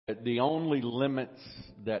The only limits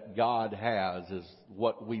that God has is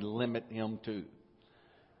what we limit Him to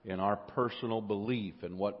in our personal belief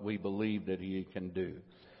and what we believe that He can do.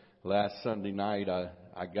 Last Sunday night,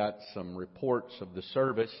 I got some reports of the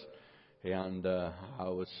service, and I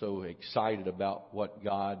was so excited about what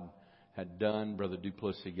God had done. Brother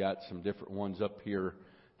Duplessis got some different ones up here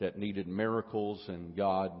that needed miracles, and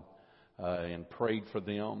God and prayed for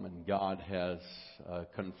them, and God has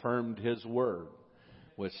confirmed His word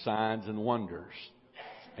with signs and wonders.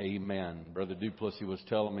 Amen. Brother Duplessis was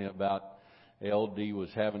telling me about LD was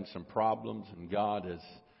having some problems, and God has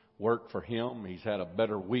worked for him. He's had a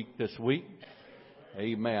better week this week.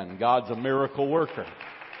 Amen. God's a miracle worker.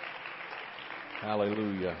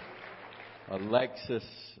 Hallelujah. Alexis,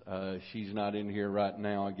 she's not in here right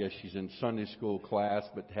now. I guess she's in Sunday school class,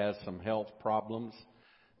 but has some health problems.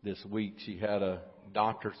 This week she had a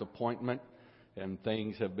doctor's appointment, and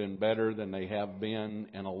things have been better than they have been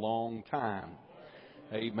in a long time.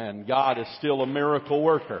 Amen. God is still a miracle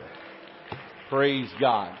worker. Praise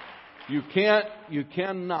God. You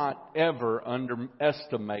cannot ever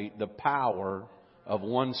underestimate the power of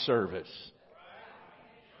one service.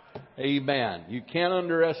 Amen. You can't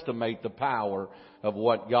underestimate the power of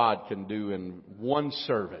what God can do in one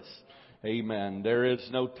service. Amen. There is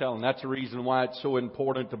no telling. That's the reason why it's so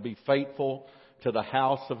important to be faithful to the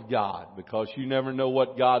house of God, because you never know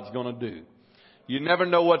what God's going to do. You never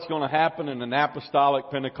know what's going to happen in an apostolic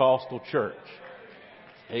Pentecostal church.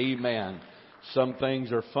 Amen. Some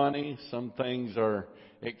things are funny. Some things are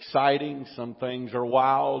exciting. Some things are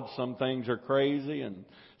wild. Some things are crazy. And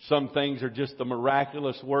some things are just the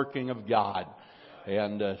miraculous working of God.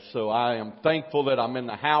 And so I am thankful that I'm in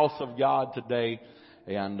the house of God today,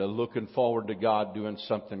 and looking forward to God doing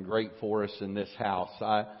something great for us in this house.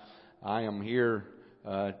 I am here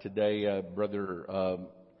today.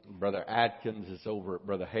 Brother Atkins is over at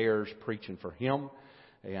Brother Hare's preaching for him.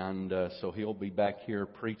 And so he'll be back here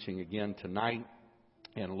preaching again tonight,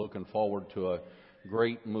 and looking forward to a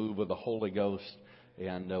great move of the Holy Ghost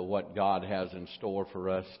and what God has in store for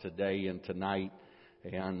us today and tonight.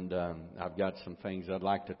 And I've got some things I'd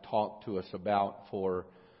like to talk to us about for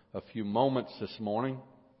a few moments this morning,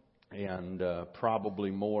 and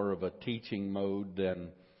probably more of a teaching mode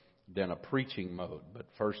than a preaching mode. But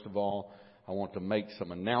first of all, I want to make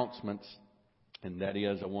some announcements. And that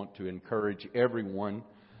is, I want to encourage everyone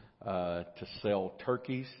to sell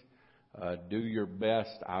turkeys. Do your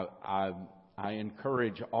best. I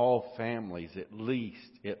encourage all families, at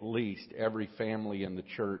least every family in the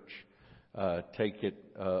church, take it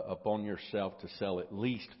upon yourself to sell at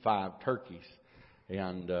least 5 turkeys.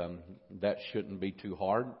 And that shouldn't be too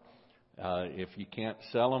hard. If you can't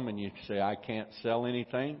sell them and you say, I can't sell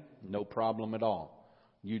anything, no problem at all.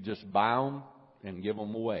 You just buy them and give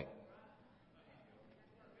them away.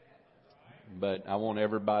 But I want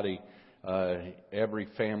everybody, every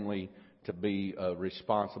family, to be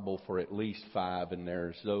responsible for at least 5. And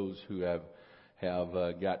there's those who have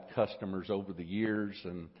got customers over the years,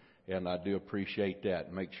 and I do appreciate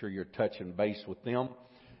that. Make sure you're touching base with them.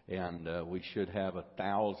 And we should have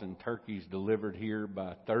 1,000 turkeys delivered here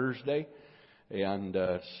by Thursday. And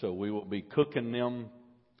so we will be cooking them,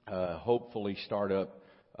 hopefully start up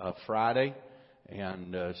Friday.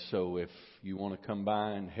 And so if you want to come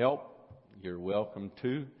by and help, you're welcome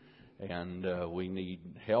to. And we need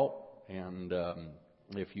help. And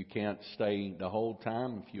if you can't stay the whole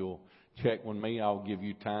time, if you'll check with me, I'll give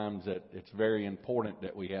you times that it's very important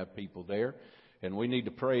that we have people there. And we need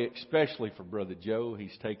to pray especially for Brother Joe.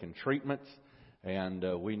 He's taking treatments, and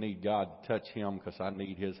we need God to touch him, because I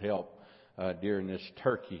need his help during this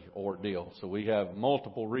turkey ordeal. So we have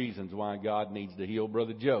multiple reasons why God needs to heal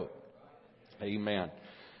Brother Joe. Amen.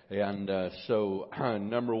 And so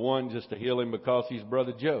number one, just to heal him because he's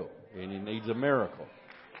Brother Joe, and he needs a miracle.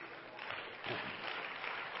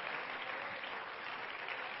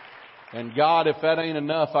 And God, if that ain't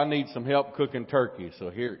enough, I need some help cooking turkey. So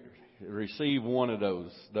here, receive one of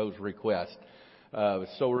those requests.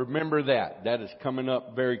 So remember that. That is coming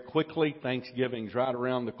up very quickly. Thanksgiving's right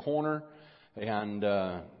around the corner. And,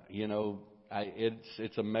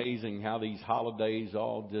 it's amazing how these holidays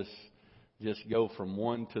all just go from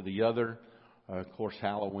one to the other. Of course,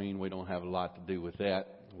 Halloween, we don't have a lot to do with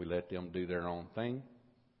that. We let them do their own thing.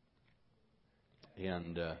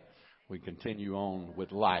 And we continue on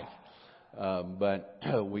with life. But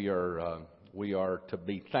we are to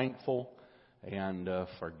be thankful and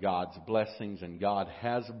for God's blessings, and God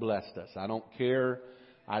has blessed us.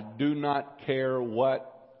 I do not care what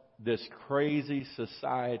this crazy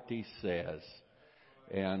society says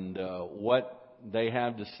and what they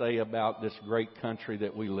have to say about this great country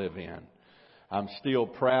that we live in. I'm still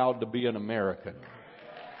proud to be an American.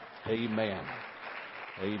 Amen.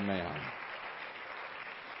 Amen.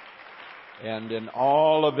 And in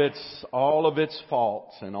all of its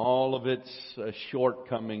faults and all of its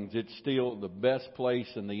shortcomings, it's still the best place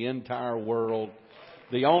in the entire world.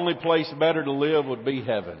 The only place better to live would be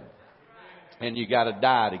heaven. And you got to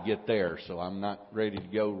die to get there. So I'm not ready to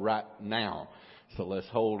go right now. So let's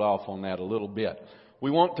hold off on that a little bit. We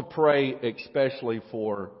want to pray especially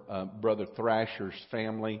for Brother Thrasher's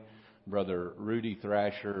family. Brother Rudy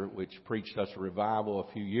Thrasher, which preached us a revival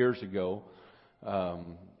a few years ago,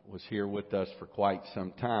 was here with us for quite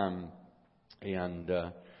some time. And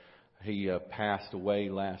he passed away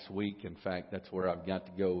last week. In fact, that's where I've got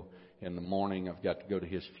to go in the morning. I've got to go to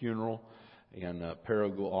his funeral in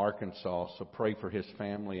Paragould, Arkansas. So pray for his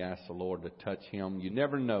family. Ask the Lord to touch him. You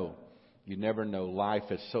never know. You never know. Life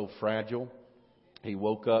is so fragile. He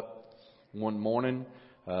woke up one morning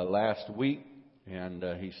last week, and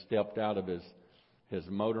he stepped out of his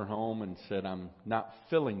motorhome and said, "I'm not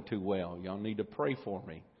feeling too well. Y'all need to pray for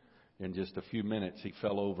me." In just a few minutes, he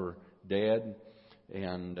fell over dead,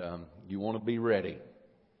 and you want to be ready.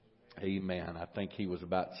 Amen. I think he was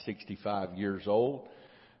about 65 years old.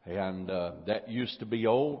 And that used to be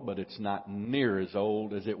old, but it's not near as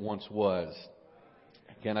old as it once was.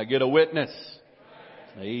 Can I get a witness?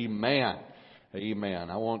 Amen. Amen.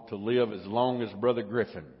 I want to live as long as Brother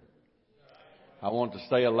Griffin. I want to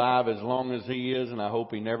stay alive as long as he is, and I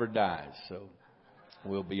hope he never dies. So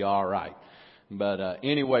we'll be all right. But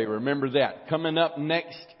anyway, remember that. Coming up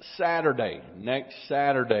next Saturday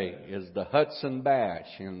is the Hudson Bash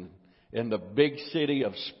in the big city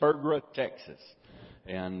of Spurgeon, Texas.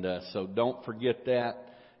 And so don't forget that.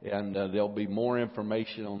 And there'll be more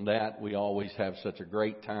information on that. We always have such a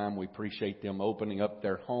great time. We appreciate them opening up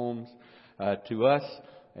their homes to us.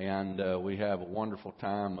 And we have a wonderful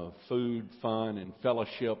time of food, fun, and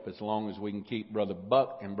fellowship. As long as we can keep Brother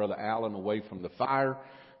Buck and Brother Allen away from the fire,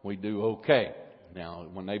 we do okay. Now,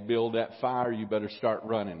 when they build that fire, you better start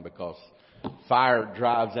running, because fire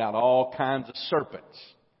drives out all kinds of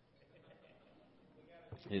serpents.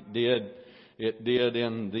 It did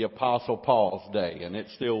in the Apostle Paul's day, and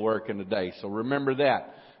it's still working today. So remember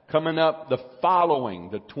that. Coming up the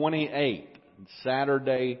 28th,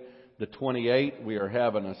 Saturday the 28th, we are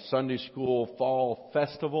having a Sunday School Fall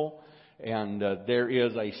Festival. And there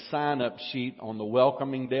is a sign-up sheet on the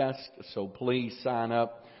welcoming desk. So please sign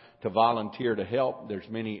up to volunteer to help. There's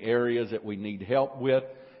many areas that we need help with.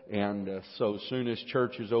 And so as soon as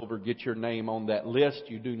church is over, get your name on that list.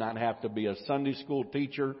 You do not have to be a Sunday school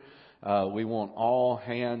teacher. We want all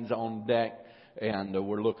hands on deck, and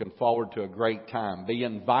we're looking forward to a great time. Be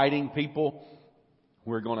inviting people.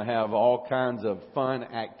 We're going to have all kinds of fun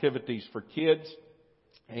activities for kids,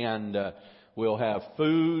 and we'll have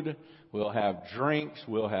food, we'll have drinks,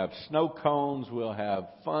 we'll have snow cones, we'll have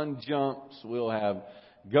fun jumps, we'll have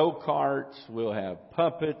go-karts, we'll have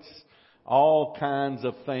puppets, all kinds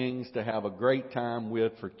of things to have a great time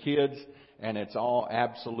with for kids, and it's all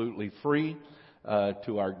absolutely free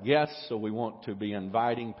to our guests. So we want to be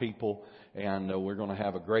inviting people, and we're going to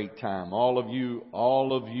have a great time. All of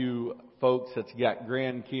you folks that's got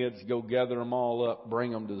grandkids, go gather them all up,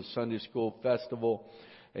 bring them to the Sunday School Festival,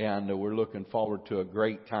 and we're looking forward to a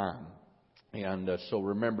great time. And so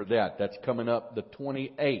remember that. That's coming up the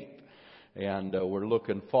 28th, and we're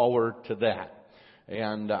looking forward to that.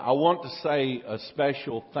 And I want to say a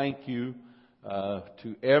special thank you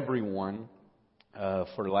to everyone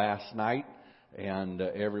for last night, and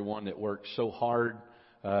everyone that worked so hard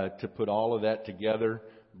to put all of that together.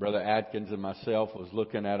 Brother Atkins and myself was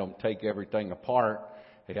looking at them take everything apart,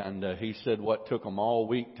 and he said what took them all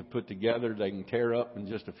week to put together, they can tear up in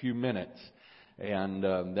just a few minutes. And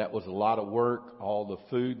that was a lot of work. All the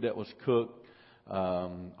food that was cooked,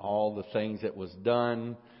 all the things that was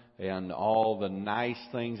done, and all the nice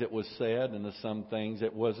things that was said, and the some things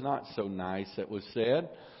that was not so nice that was said.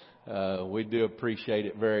 We do appreciate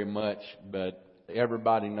it very much, but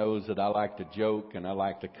everybody knows that I like to joke and I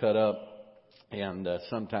like to cut up, and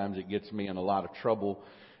sometimes it gets me in a lot of trouble.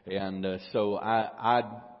 And so I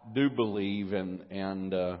do believe,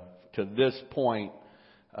 and to this point,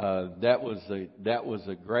 that was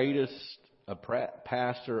the greatest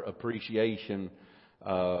pastor appreciation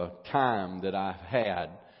time that I've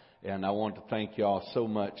had, and I want to thank y'all so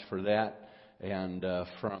much for that. And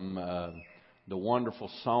from the wonderful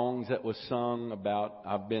songs that was sung about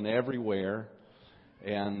I've been everywhere.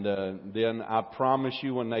 And then I promise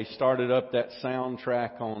you, when they started up that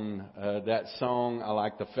soundtrack on that song, I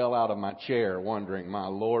like to fell out of my chair wondering, my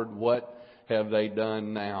Lord, what have they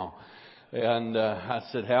done now? And I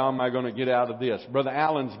said, how am I going to get out of this? Brother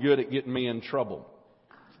Allen's good at getting me in trouble.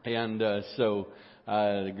 And so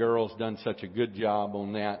the girls done such a good job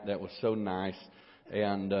on that. That was so nice.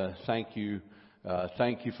 And thank you.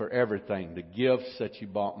 Thank you for everything. The gifts that you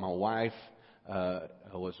bought my wife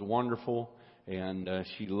was wonderful. And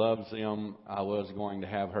she loves them. I was going to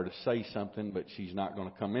have her to say something, but she's not going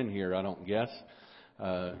to come in here, I don't guess.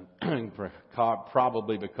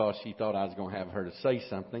 Probably because she thought I was going to have her to say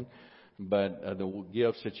something. But the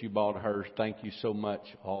gifts that you bought her, thank you so much.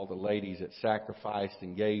 All the ladies that sacrificed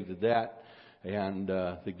and gave to that. And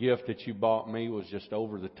the gift that you bought me was just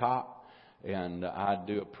over the top. And I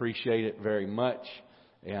do appreciate it very much.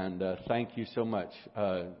 And thank you so much.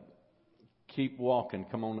 Keep walking.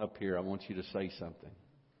 Come on up here. I want you to say something.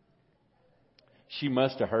 She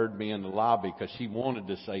must have heard me in the lobby because she wanted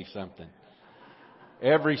to say something.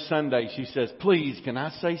 Every Sunday she says, please, can I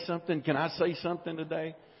say something? Can I say something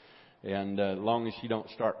today? And as long as you don't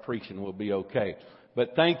start preaching, we'll be okay.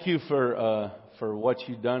 But thank you for what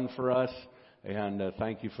you've done for us. And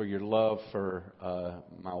thank you for your love for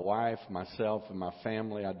my wife, myself, and my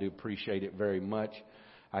family. I do appreciate it very much.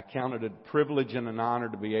 I count it a privilege and an honor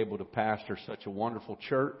to be able to pastor such a wonderful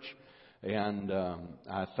church. And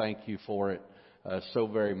I thank you for it so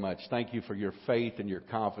very much. Thank you for your faith and your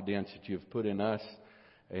confidence that you've put in us.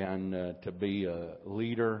 And to be a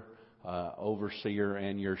leader, overseer,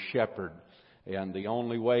 and your shepherd. And the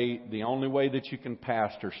only way that you can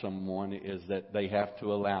pastor someone is that they have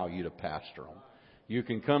to allow you to pastor them. You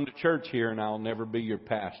can come to church here and I'll never be your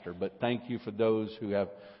pastor. But thank you for those who have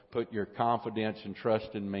put your confidence and trust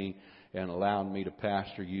in me and allowed me to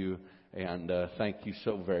pastor you. And thank you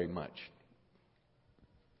so very much.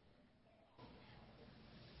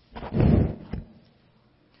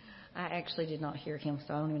 I actually did not hear him,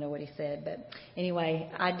 so I don't even know what he said. But anyway,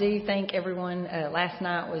 I do thank everyone. Last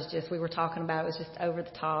night was just, we were talking about, it was just over the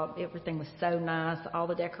top. Everything was so nice. All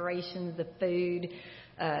the decorations, the food,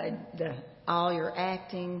 all your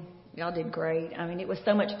acting. Y'all did great. I mean, it was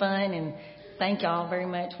so much fun, and thank y'all very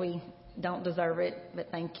much. We don't deserve it, but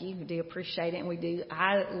thank you. We do appreciate it, and we do.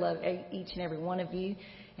 I love each and every one of you,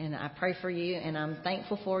 and I pray for you, and I'm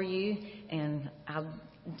thankful for you, and I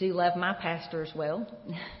do love my pastor as well.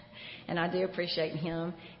 And I do appreciate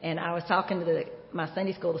him. And I was talking to my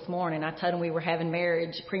Sunday school this morning. I told them we were having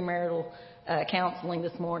premarital counseling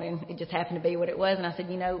this morning. It just happened to be what it was. And I said,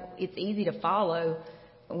 it's easy to follow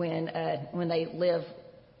when they live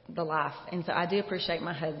the life. And so I do appreciate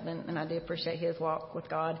my husband, and I do appreciate his walk with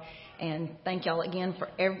God. And thank y'all again for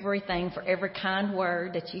everything, for every kind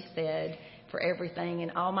word that you said, for everything,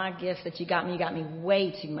 and all my gifts that you got me. You got me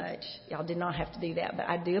way too much. Y'all did not have to do that, but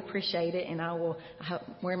I do appreciate it, and I will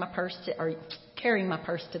wear my purse or carry my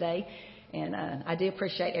purse today. And I do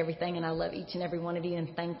appreciate everything, and I love each and every one of you,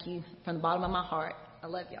 and thank you from the bottom of my heart. I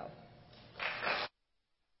love y'all.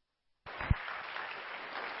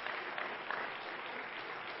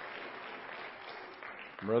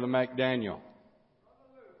 Brother McDaniel.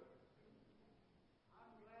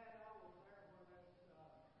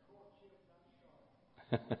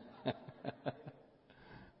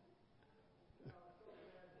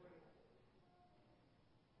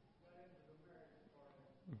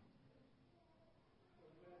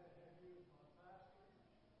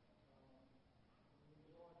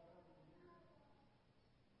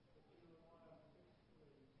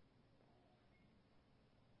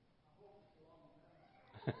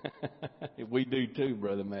 We do too,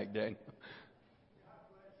 Brother McDaniel.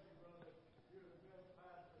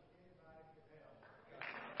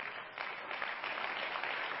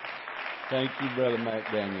 Thank you, Brother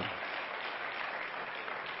McDaniel.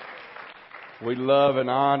 We love and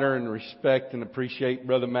honor and respect and appreciate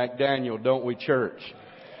Brother McDaniel, don't we, church?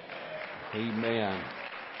 Amen.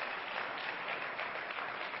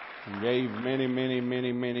 He gave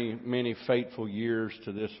many faithful years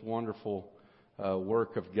to this wonderful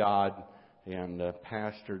work of God, and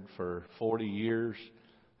pastored for 40 years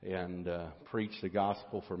and preached the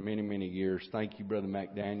gospel for many years. Thank you, Brother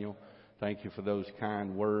McDaniel. Thank you for those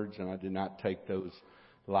kind words, and I did not take those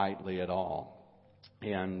lightly at all.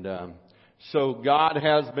 And so God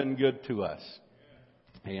has been good to us.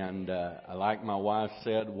 And like my wife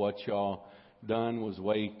said, what y'all done was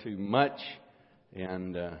way too much.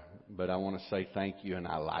 And but I want to say thank you, and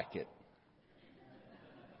I like it.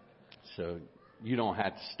 So you don't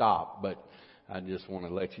have to stop, but I just want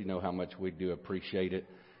to let you know how much we do appreciate it.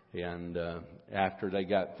 And after they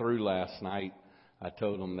got through last night, I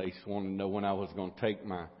told them they wanted to know when I was going to take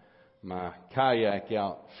my my kayak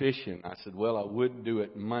out fishing. I said, well, I would do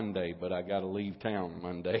it Monday, but I got to leave town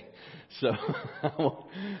Monday. So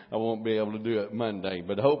I won't be able to do it Monday,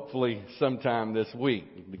 but hopefully sometime this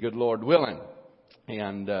week, the good Lord willing.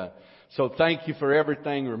 And so thank you for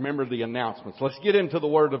everything. Remember the announcements. Let's get into the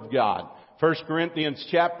Word of God. 1 Corinthians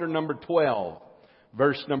chapter number 12,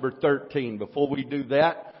 verse number 13. Before we do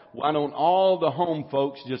that, why don't all the home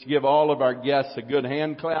folks just give all of our guests a good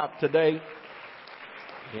hand clap today?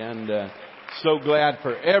 And so glad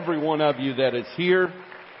for every one of you that is here.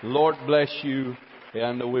 Lord bless you.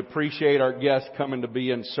 And we appreciate our guests coming to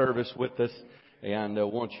be in service with us. And I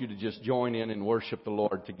want you to just join in and worship the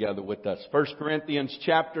Lord together with us. 1 Corinthians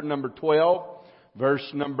chapter number 12, verse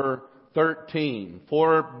number 13.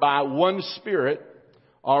 For by one Spirit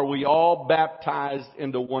are we all baptized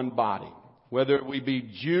into one body, whether we be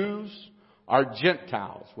Jews or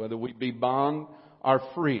Gentiles, whether we be bound or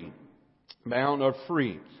free,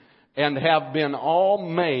 and have been all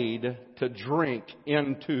made to drink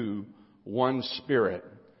into one Spirit.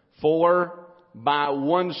 For by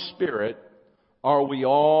one Spirit are we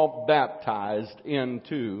all baptized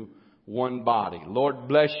into one body. Lord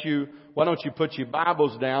bless you. Why don't you put your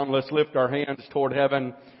Bibles down? Let's lift our hands toward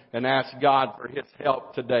heaven and ask God for His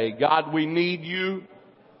help today. God, we need you.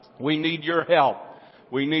 We need your help.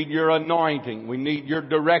 We need your anointing. We need your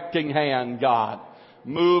directing hand, God.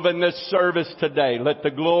 Move in this service today. Let the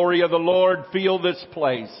glory of the Lord fill this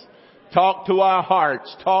place. Talk to our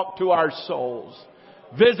hearts. Talk to our souls.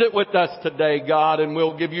 Visit with us today, God, and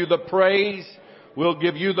we'll give you the praise. We'll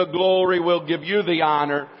give you the glory. We'll give you the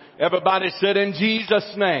honor. Everybody said in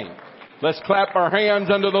Jesus' name. Let's clap our hands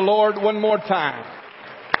unto the Lord one more time.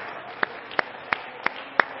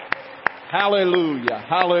 Hallelujah,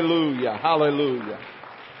 hallelujah, hallelujah.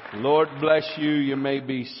 Lord bless you. You may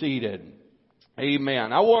be seated.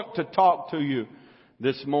 Amen. I want to talk to you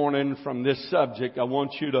this morning from this subject. I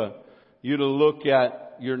want you to look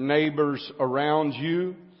at your neighbors around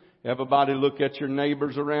you. Everybody look at your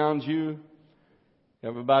neighbors around you.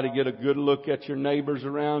 Everybody get a good look at your neighbors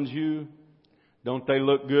around you. Don't they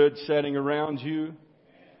look good sitting around you?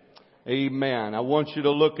 Amen. I want you to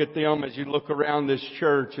look at them as you look around this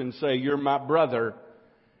church and say, you're my brother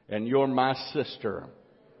and you're my sister.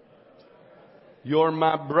 You're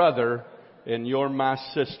my brother and you're my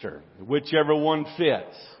sister. Whichever one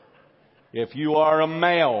fits. If you are a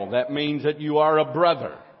male, that means that you are a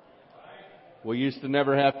brother. We used to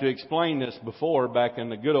never have to explain this before back in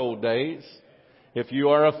the good old days. If you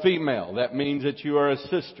are a female, that means that you are a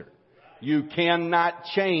sister. You cannot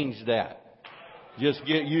change that. Just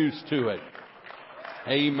get used to it.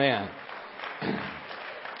 Amen.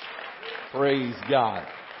 Praise God.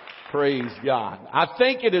 Praise God. I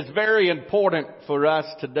think it is very important for us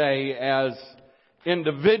today as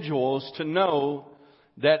individuals to know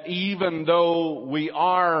that even though we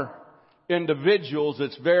are individuals,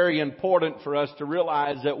 it's very important for us to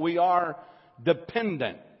realize that we are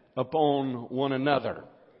dependent upon one another.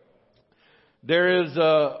 There is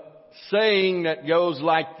a saying that goes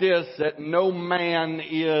like this, that no man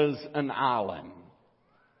is an island.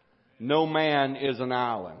 No man is an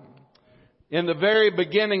island. In the very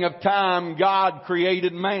beginning of time, God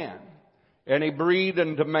created man. And He breathed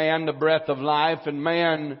into man the breath of life, and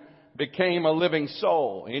man became a living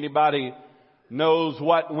soul. Anybody knows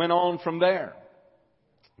what went on from there?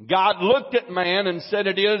 God looked at man and said,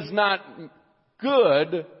 it is not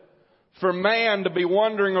good for man to be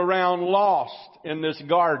wandering around lost in this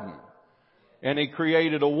garden. And He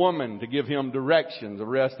created a woman to give him direction the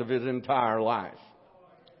rest of his entire life.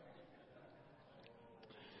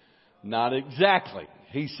 Not exactly.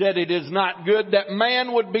 He said it is not good that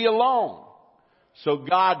man would be alone. So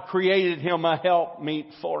God created him a helpmeet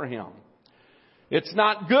for him. It's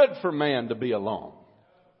not good for man to be alone.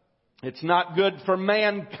 It's not good for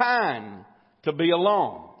mankind to be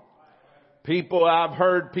alone. I've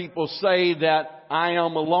heard people say that I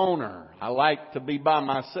am a loner. I like to be by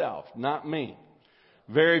myself. Not me.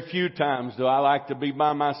 Very few times do I like to be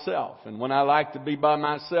by myself. And when I like to be by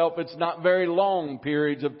myself, it's not very long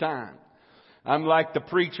periods of time. I'm like the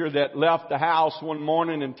preacher that left the house one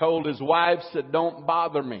morning and told his wife, said, don't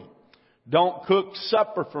bother me. Don't cook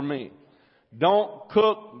supper for me. Don't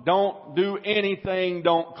cook. Don't do anything.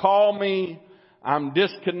 Don't call me. I'm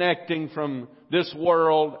disconnecting from this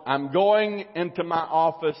world. I'm going into my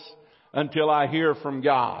office until I hear from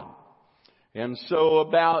God. And so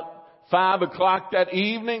about 5 o'clock that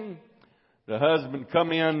evening, the husband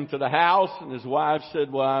come into the house and his wife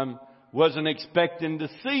said, well, I wasn't expecting to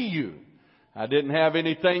see you. I didn't have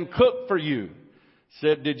anything cooked for you.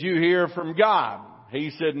 Said, did you hear from God?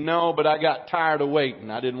 He said, no, but I got tired of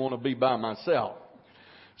waiting. I didn't want to be by myself.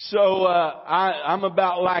 So I'm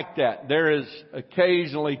about like that. There is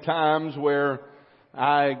occasionally times where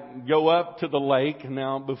I go up to the lake.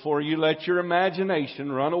 Now, before you let your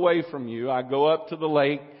imagination run away from you, I go up to the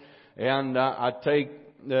lake and I take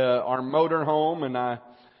our motor home, and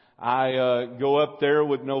I go up there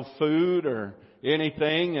with no food or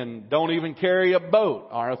anything, and don't even carry a boat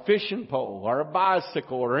or a fishing pole or a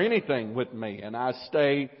bicycle or anything with me, and I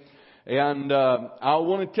stay. And I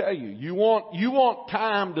want to tell you, you want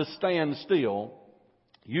time to stand still.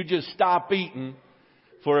 You just stop eating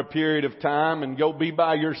for a period of time and go be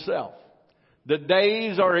by yourself. The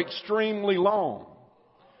days are extremely long.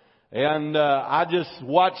 And I just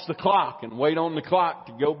watch the clock and wait on the clock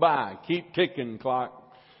to go by. Keep ticking,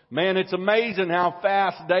 clock. Man, it's amazing how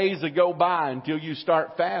fast days go by until you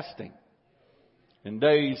start fasting. And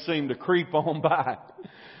days seem to creep on by.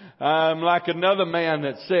 I'm like another man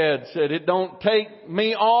that said it don't take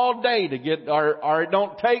me all day to get, or it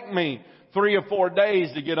don't take me 3 or 4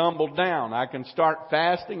 days to get humbled down. I can start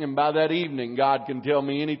fasting, and by that evening, God can tell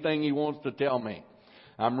me anything He wants to tell me.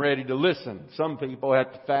 I'm ready to listen. Some people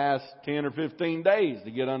have to fast 10 or 15 days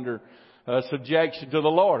to get under subjection to the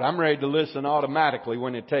Lord. I'm ready to listen automatically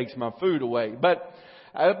when it takes my food away. But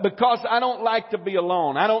because I don't like to be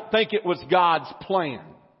alone, I don't think it was God's plan.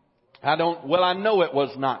 I know it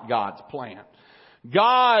was not God's plan.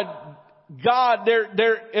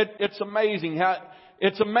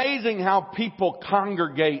 It's amazing how people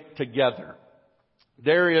congregate together.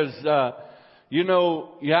 There is, how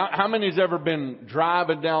many's ever been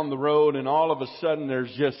driving down the road and all of a sudden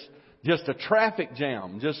there's just a traffic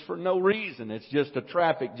jam, just for no reason. It's just a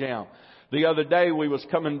traffic jam. The other day we was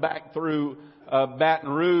coming back through Baton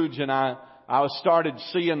Rouge, and I started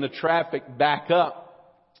seeing the traffic back up.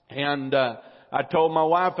 And I told my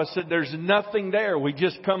wife, I said, there's nothing there. We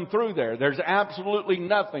just come through there. There's absolutely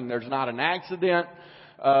nothing. There's not an accident.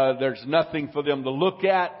 There's nothing for them to look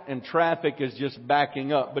at, and traffic is just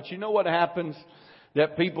backing up. But you know what happens?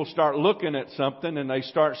 That people start looking at something and they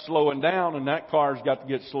start slowing down, and that car's got to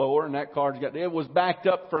get slower, and that car's got, it was backed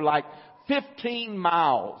up for like 15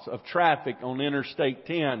 miles of traffic on Interstate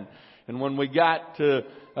 10. And when we got to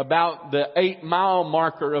about the 8-mile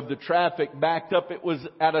marker of the traffic backed up, it was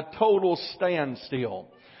at a total standstill.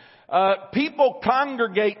 People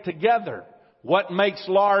congregate together. What makes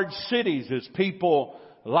large cities is people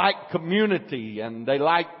like community, and they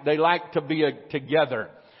like to be together.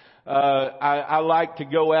 I like to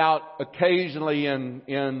go out occasionally in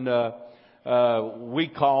we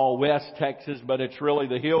call West Texas, but it's really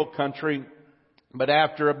the hill country. But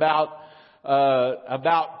after about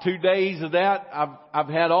 2 days of that, I've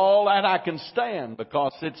had all that I can stand,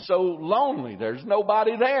 because it's so lonely. There's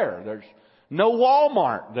nobody there. There's no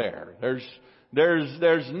Walmart there.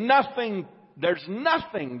 There's nothing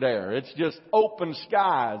there. It's just open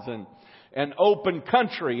skies and open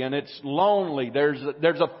country, and it's lonely. There's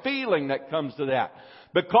a feeling that comes to that,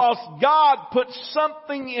 because God put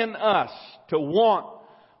something in us to want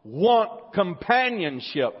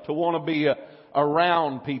companionship, to want to be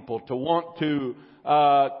around people, to want to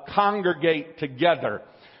congregate together.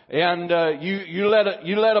 And you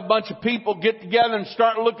let a bunch of people get together and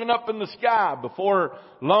start looking up in the sky. Before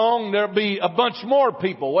long, there'll be a bunch more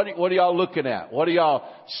people. What are y'all looking at? What are y'all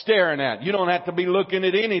staring at? You don't have to be looking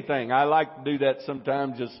at anything. I like to do that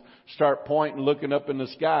sometimes. Just start pointing, looking up in the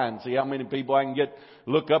sky, and see how many people I can get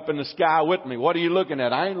look up in the sky with me. What are you looking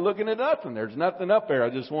at? I ain't looking at nothing. There's nothing up there. I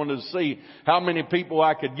just wanted to see how many people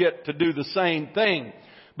I could get to do the same thing,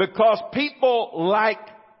 because people like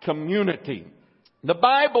community. The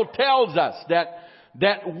Bible tells us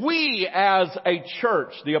that we as a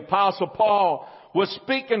church, the Apostle Paul was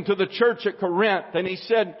speaking to the church at Corinth, and he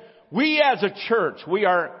said, we as a church, we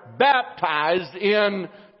are baptized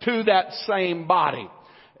into that same body.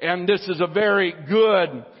 And this is a very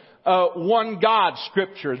good one God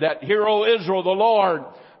scripture, that hear, O Israel, the Lord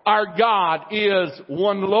our God is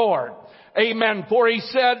one Lord. Amen. For he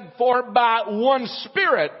said, for by one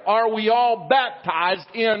Spirit are we all baptized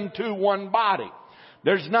into one body.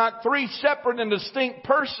 There's not 3 separate and distinct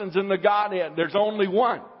persons in the Godhead. There's only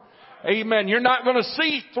one. Amen. You're not going to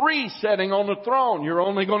see 3 sitting on the throne. You're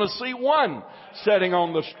only going to see 1 sitting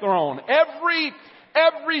on the throne.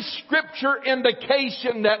 Every scripture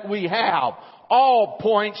indication that we have all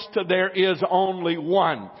points to there is only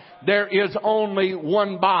one. There is only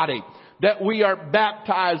one body that we are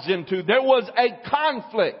baptized into. There was a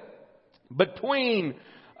conflict between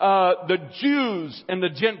the Jews and the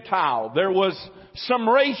Gentile. There was some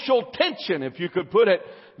racial tension, if you could put it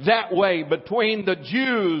that way, between the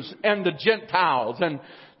Jews and the Gentiles. And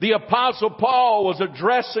the Apostle Paul was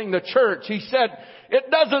addressing the church. He said, It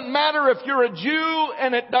doesn't matter if you're a Jew,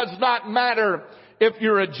 and it does not matter if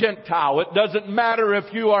you're a Gentile. It doesn't matter if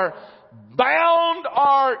you are bound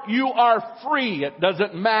or you are free. It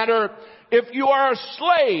doesn't matter if you are a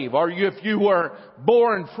slave or if you were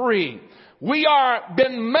born free. We are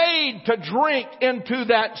been made to drink into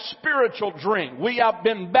that spiritual drink. We have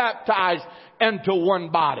been baptized into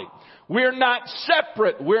one body. We're not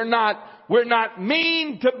separate. We're not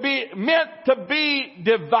meant to be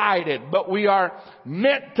divided, but we are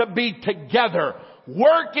meant to be together,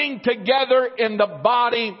 working together in the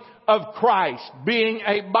body of Christ, being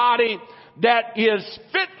a body that is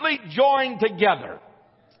fitly joined together.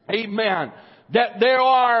 Amen. That there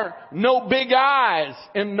are no big I's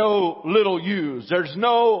and no little U's. There's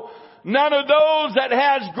none of those that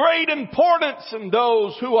has great importance and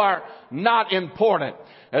those who are not important.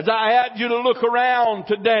 As I had you to look around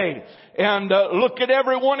today and look at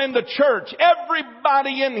everyone in the church,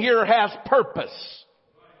 everybody in here has purpose.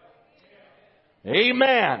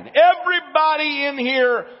 Amen. Everybody in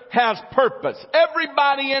here has purpose.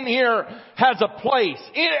 Everybody in here has a place.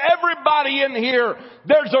 Everybody in here,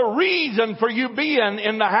 there's a reason for you being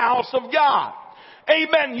in the house of God.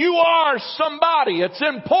 Amen. You are somebody. It's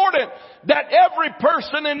important that every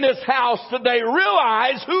person in this house today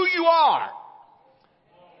realize who you are.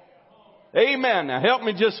 Amen. Now help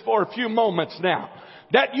me just for a few moments now.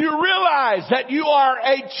 That you realize that you are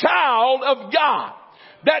a child of God.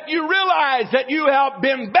 That you realize that you have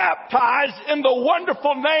been baptized in the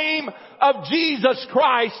wonderful name of Jesus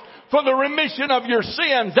Christ for the remission of your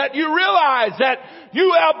sins. That you realize that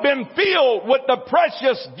you have been filled with the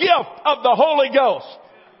precious gift of the Holy Ghost.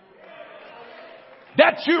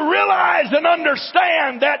 That you realize and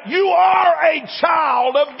understand that you are a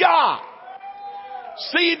child of God.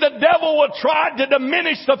 See, the devil will try to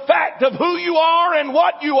diminish the fact of who you are and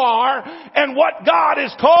what God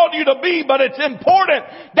has called you to be. But it's important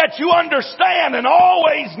that you understand and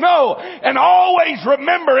always know and always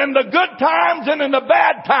remember in the good times and in the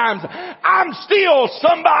bad times, I'm still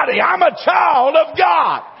somebody. I'm a child of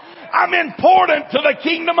God. I'm important to the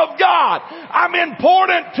kingdom of God. I'm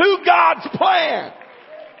important to God's plan.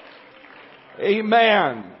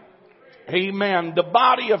 Amen. Amen. The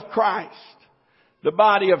body of Christ. The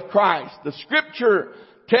body of Christ. The scripture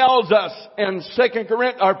tells us in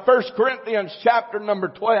 1 Corinthians chapter number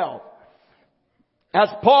 12. As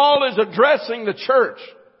Paul is addressing the church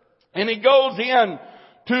and he goes in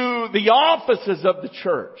to the offices of the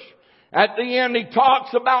church. At the end he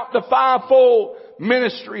talks about the fivefold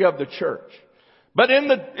ministry of the church. But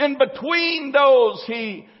in between those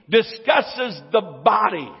he discusses the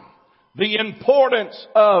body, the importance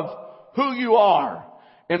of who you are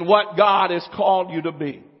and what God has called you to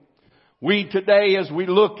be. We today, as we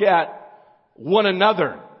look at one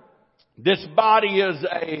another, this body is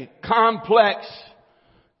a complex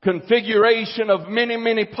configuration of many,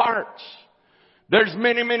 many parts. There's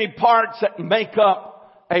many, many parts that make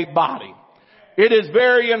up a body. It is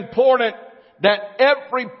very important that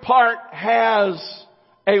every part has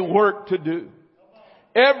a work to do.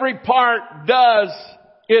 Every part does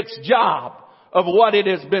its job of what it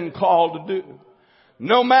has been called to do.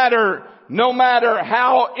 No matter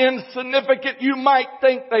how insignificant you might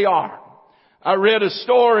think they are. I read a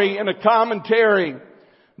story in a commentary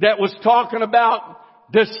that was talking about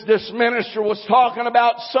this minister was talking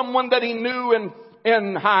about someone that he knew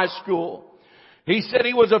in high school. He said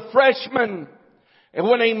he was a freshman and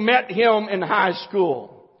when he met him in high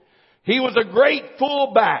school, he was a great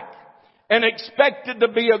fullback and expected to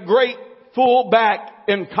be a great fullback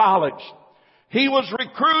in college. He was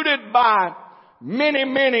recruited by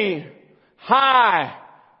many high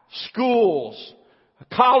schools,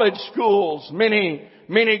 college schools, many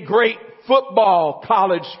great football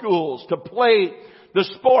college schools to play the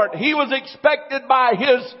sport. He was expected by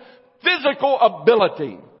his physical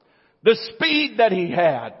ability, the speed that he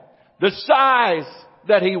had, the size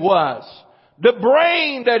that he was, the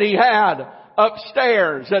brain that he had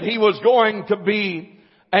upstairs, that he was going to be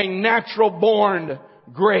a natural born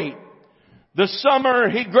great. The summer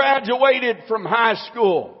he graduated from high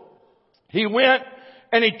school, he went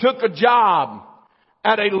and he took a job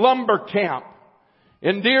at a lumber camp.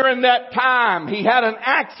 And during that time, he had an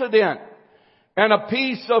accident and a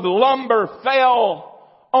piece of lumber fell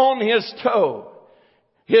on his toe,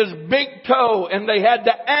 his big toe, and they had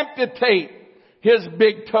to amputate his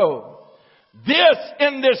big toe.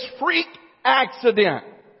 In this freak accident,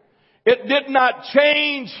 it did not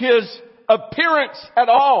change his appearance at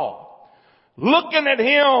all. Looking at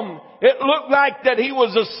him, it looked like that he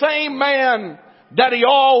was the same man that he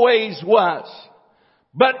always was.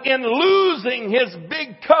 But in losing his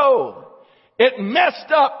big toe, It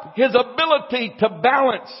messed up his ability to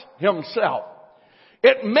balance himself.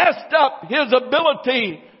 It messed up his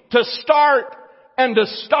ability to start and to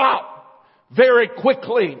stop very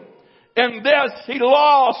quickly. In this, he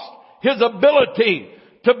lost his ability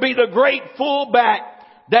to be the great fullback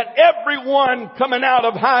that everyone coming out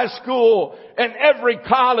of high school and every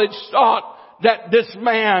college thought that this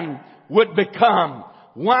man would become.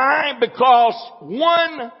 Why? Because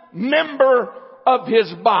one member of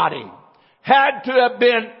his body had to have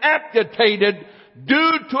been amputated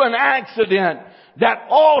due to an accident that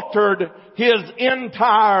altered his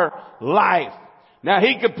entire life. Now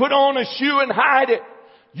he could put on a shoe and hide it.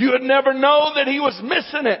 You would never know that he was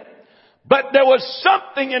missing it. But there was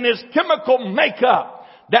something in his chemical makeup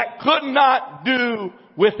that could not do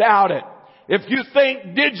without it. If you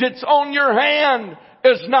think digits on your hand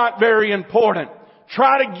is not very important,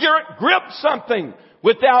 try to grip something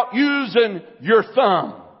without using your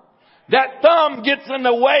thumb. That thumb gets in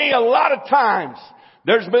the way a lot of times.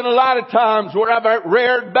 There's been a lot of times where I've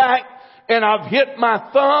reared back and I've hit my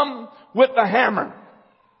thumb with the hammer.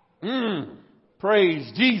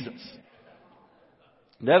 Praise Jesus.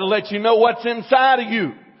 That'll let you know what's inside of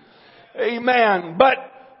you. Amen.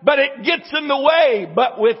 But it gets in the way.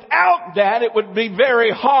 But without that, it would be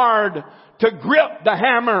very hard to grip the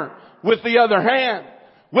hammer with the other hand.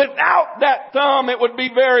 Without that thumb, it would be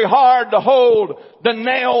very hard to hold the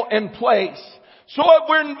nail in place. So if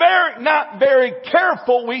we're not very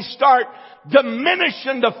careful, we start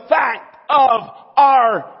diminishing the fact of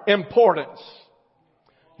our importance.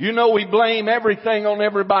 You know, we blame everything on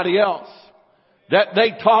everybody else. That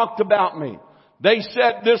they talked about me. They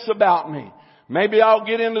said this about me. Maybe I'll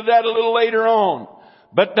get into that a little later on.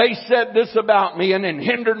 But they said this about me and it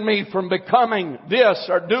hindered me from becoming this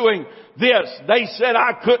or doing this. They said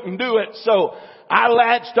I couldn't do it, so I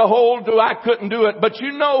latched a hold to I couldn't do it. But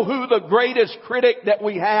you know who the greatest critic that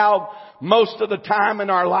we have most of the time in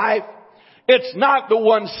our life? It's not the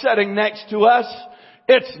one sitting next to us.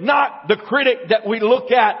 It's not the critic that we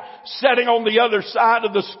look at sitting on the other side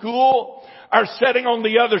of the school, or sitting on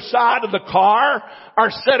the other side of the car,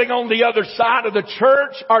 or sitting on the other side of the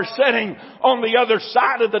church, or sitting on the other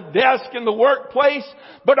side of the desk in the workplace.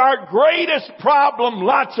 But our greatest problem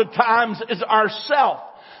lots of times is ourself,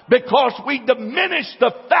 because we diminish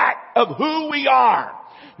the fact of who we are.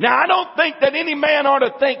 Now, I don't think that any man ought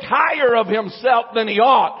to think higher of himself than he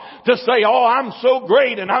ought to say, oh, I'm so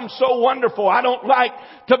great and I'm so wonderful. I don't like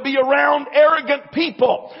to be around arrogant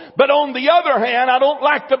people. But on the other hand, I don't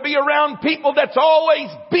like to be around people that's always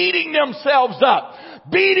beating themselves up,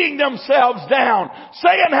 beating themselves down,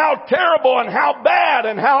 saying how terrible and how bad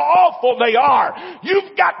and how awful they are.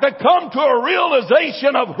 You've got to come to a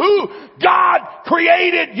realization of who God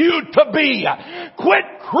created you to be. Quit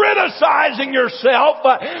criticizing yourself.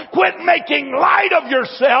 Quit making light of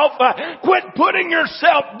yourself. Quit putting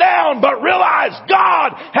yourself down, but realize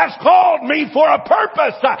God has called me for a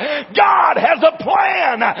purpose. God has a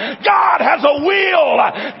plan. God has a will.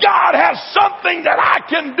 God has something that I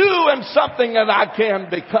can do and something that I can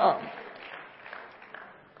become.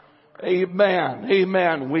 Amen.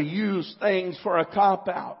 Amen. We use things for a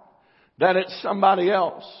cop-out that it's somebody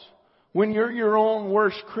else when you're your own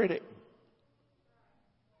worst critic.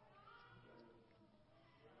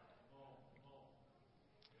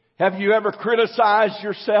 Have you ever criticized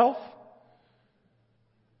yourself?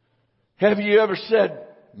 Have you ever said,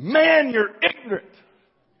 man, you're ignorant.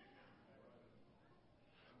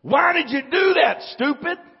 Why did you do that,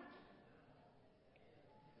 stupid?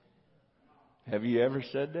 Have you ever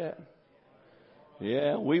said that?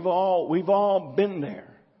 Yeah, we've all been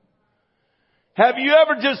there. Have you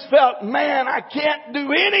ever just felt, man, I can't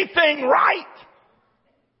do anything right?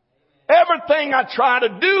 Everything I try to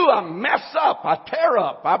do, I mess up, I tear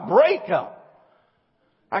up, I break up.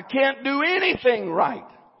 I can't do anything right.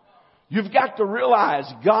 You've got to realize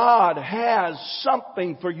God has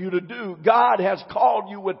something for you to do. God has called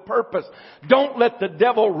you with purpose. Don't let the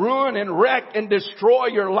devil ruin and wreck and destroy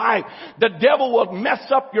your life. The devil will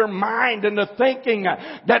mess up your mind into thinking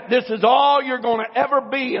that this is all you're going to ever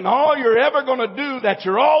be and all you're ever going to do, that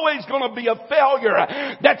you're always going to be a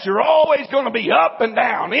failure, that you're always going to be up and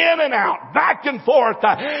down, in and out, back and forth.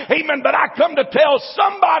 Amen. But I come to tell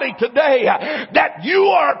somebody today that you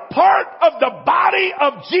are part of the body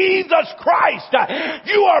of Jesus Christ.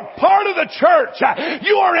 You are part of the church.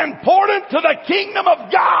 You are important to the kingdom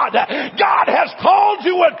of God. God has called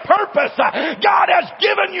you with purpose. God has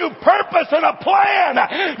given you purpose and a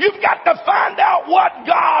plan. You've got to find out what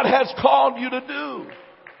God has called you to do.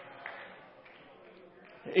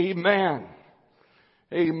 Amen.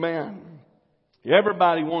 Amen.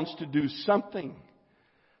 Everybody wants to do something.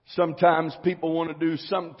 Sometimes people want to do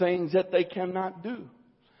some things that they cannot do.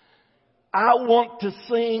 I want to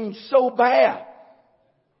sing so bad.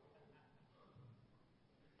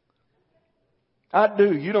 I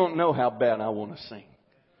do. You don't know how bad I want to sing.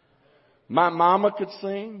 My mama could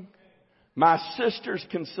sing. My sisters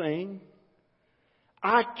can sing.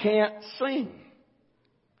 I can't sing.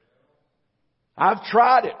 I've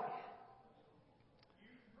tried it.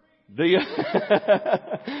 The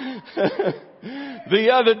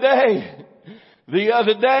other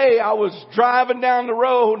day I was driving down the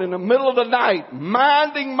road in the middle of the night,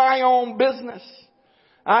 minding my own business.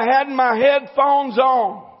 I had my headphones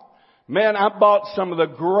on. Man, I bought some of the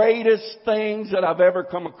greatest things that I've ever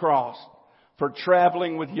come across for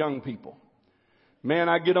traveling with young people. Man,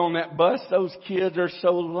 I get on that bus, those kids are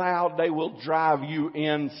so loud they will drive you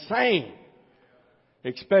insane.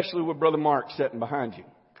 Especially with Brother Mark sitting behind you.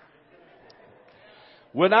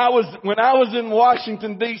 When I was in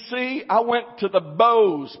Washington, D.C., I went to the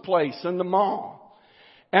Bose place in the mall.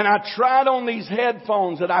 And I tried on these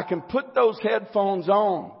headphones that I can put those headphones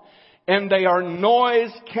on. And they are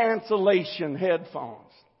noise cancellation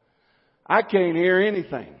headphones. I can't hear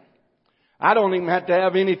anything. I don't even have to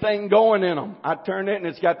have anything going in them. I turn it and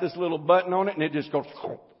it's got this little button on it and it just goes,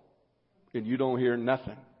 and you don't hear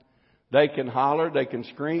nothing. They can holler, they can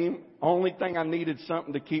scream. Only thing I needed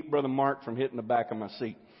something to keep Brother Mark from hitting the back of my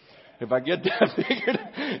seat. If I get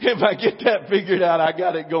that figured out, I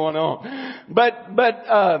got it going on. But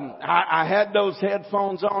I had those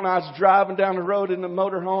headphones on. I was driving down the road in the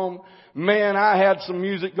motorhome. Man, I had some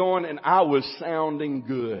music going and I was sounding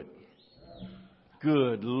good.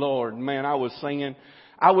 Good Lord, man, I was singing.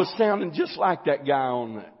 I was sounding just like that guy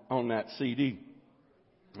on that CD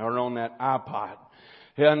or on that iPod.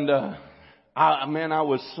 And, I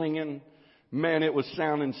was singing. Man, it was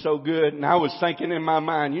sounding so good. And I was thinking in my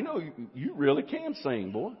mind, you really can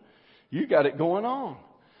sing, boy. You got it going on.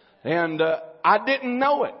 And, I didn't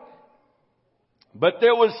know it. But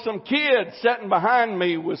there was some kids sitting behind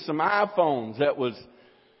me with some iPhones that was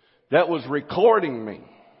recording me.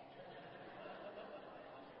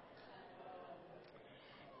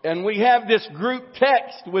 And we have this group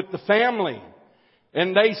text with the family.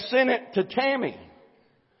 And they sent it to Tammy.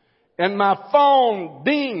 And my phone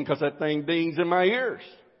dinged, because that thing dings in my ears.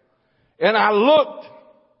 And I looked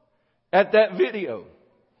at that video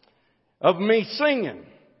of me singing.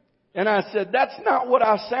 And I said, that's not what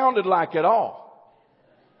I sounded like at all.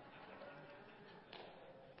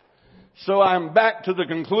 So I'm back to the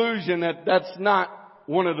conclusion that that's not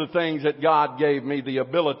one of the things that God gave me the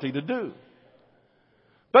ability to do.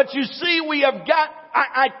 But you see,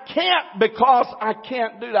 I can't because I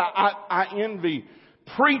can't do that. I envy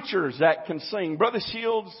preachers that can sing. Brother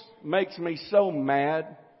Shields makes me so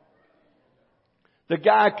mad. The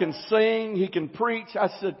guy can sing, he can preach. I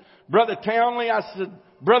said, Brother Townley,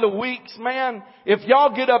 Brother Weeks, man, if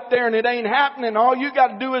y'all get up there and it ain't happening, all you got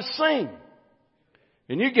to do is sing.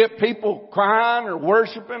 And you get people crying or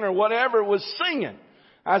worshiping or whatever with singing.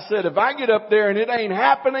 I said, if I get up there and it ain't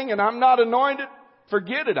happening and I'm not anointed,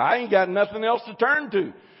 forget it. I ain't got nothing else to turn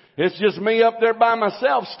to. It's just me up there by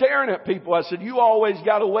myself staring at people. I said, you always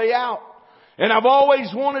got a way out. And I've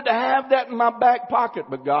always wanted to have that in my back pocket,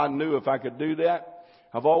 but God knew if I could do that.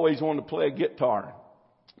 I've always wanted to play a guitar.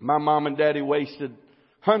 My mom and daddy wasted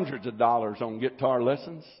hundreds of dollars on guitar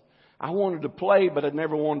lessons. I wanted to play, but I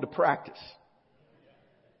never wanted to practice.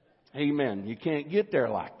 Amen. You can't get there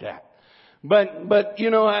like that. But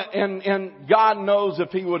and God knows if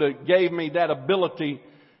He would have gave me that ability,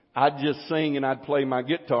 I'd just sing and I'd play my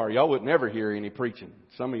guitar. Y'all would never hear any preaching.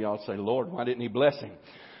 Some of y'all say, Lord, why didn't He bless him?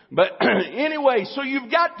 But anyway, so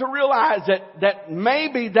you've got to realize that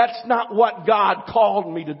maybe that's not what God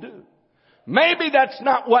called me to do. Maybe that's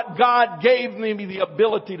not what God gave me the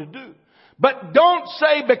ability to do. But don't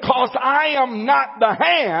say because I am not the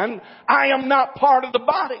hand, I am not part of the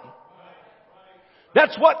body.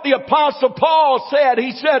 That's what the Apostle Paul said.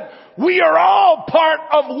 He said, we are all part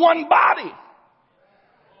of one body.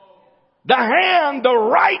 The hand, the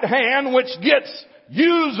right hand, which gets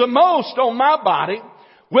used the most on my body,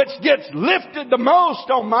 which gets lifted the most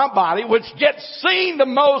on my body, which gets seen the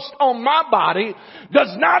most on my body,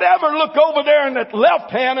 does not ever look over there in that left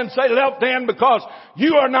hand and say left hand because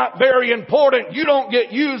you are not very important. You don't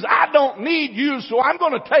get used. I don't need you, so I'm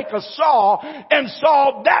going to take a saw and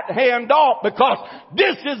saw that hand off because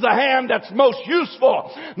this is the hand that's most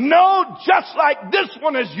useful. No, just like this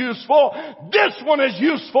one is useful, this one is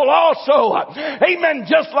useful also. Amen.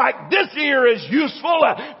 Just like this ear is useful,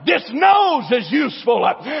 this nose is useful.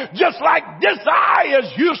 Just like this eye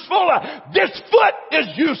is useful, this foot is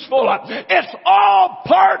useful. It's all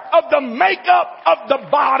part of the makeup of the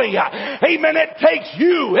body. Amen. It takes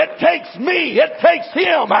you. It takes me. It takes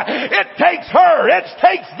him. It takes her. It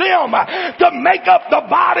takes them to make up the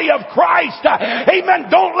body of Christ. Amen.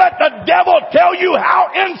 Don't let the devil tell you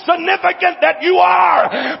how insignificant that you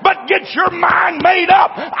are, but get your mind made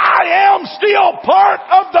up. I am still part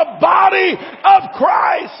of the body of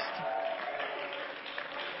Christ.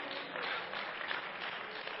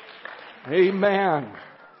 Amen.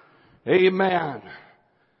 Amen.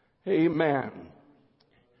 Amen.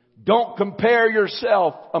 Don't compare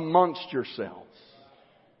yourself amongst yourselves.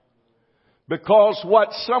 Because what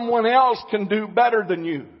someone else can do better than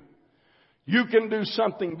you, you can do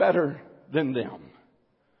something better than them.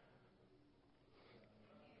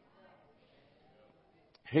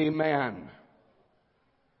 Amen.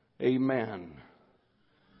 Amen.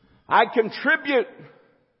 I contribute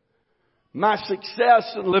my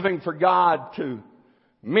success in living for God to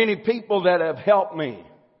many people that have helped me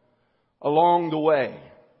along the way.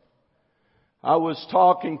 I was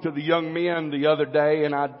talking to the young men the other day,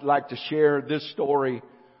 and I'd like to share this story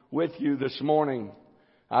with you this morning.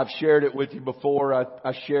 I've shared it with you before.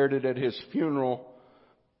 I shared it at his funeral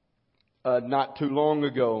not too long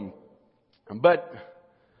ago. But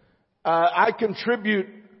I contribute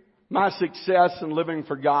my success in living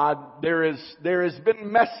for God. There has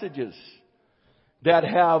been messages that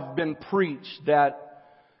have been preached, that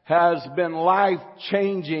has been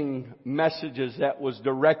life-changing messages that was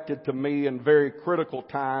directed to me in very critical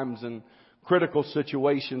times and critical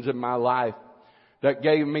situations in my life that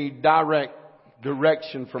gave me direct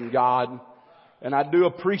direction from God. And I do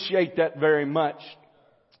appreciate that very much.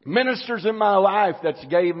 Ministers in my life that's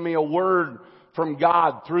gave me a word from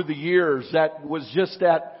God through the years that was just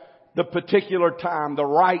at the particular time, the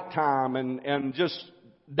right time, and just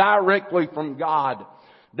directly from God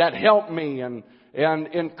that helped me and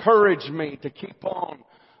encouraged me to keep on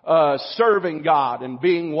serving God and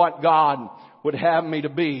being what God would have me to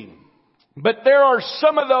be. But there are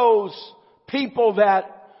some of those people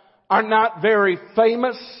that are not very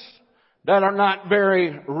famous, that are not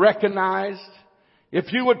very recognized.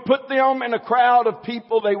 If you would put them in a crowd of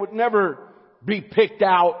people, they would never be picked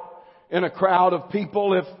out in a crowd of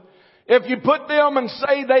people. If you put them and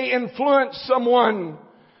say they influence someone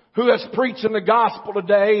who is preaching the gospel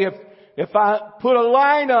today, if I put a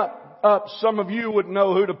line up, some of you would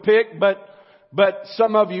know who to pick, but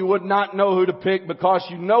some of you would not know who to pick because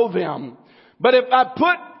you know them. But if I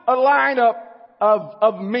put a line up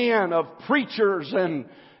of men, of preachers and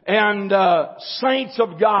saints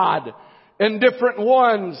of God and different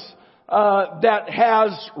ones that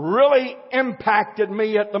has really impacted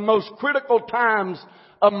me at the most critical times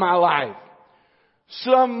of my life.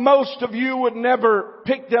 Most of you would never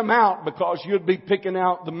pick them out because you'd be picking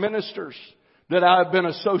out the ministers that I've been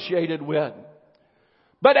associated with.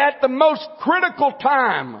 But at the most critical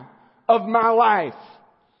time of my life,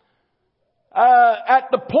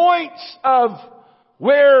 at the points of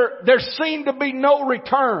where there seemed to be no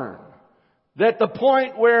return, at the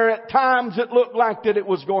point where at times it looked like that it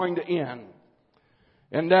was going to end,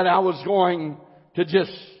 and that I was going to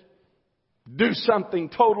just do something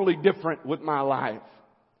totally different with my life.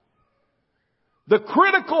 The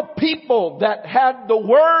critical people that had the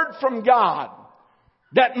word from God,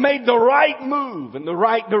 that made the right move in the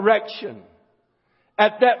right direction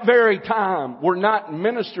at that very time, were not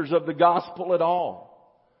ministers of the gospel at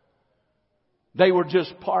all. They were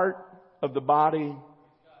just part of the body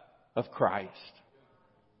of Christ.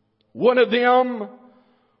 One of them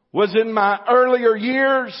was in my earlier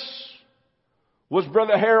years, was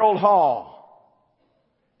Brother Harold Hall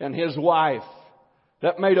and his wife,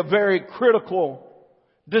 that made a very critical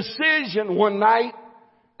decision one night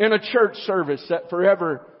in a church service that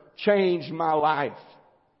forever changed my life.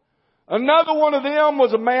 Another one of them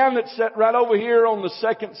was a man that sat right over here on the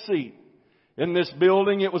second seat in this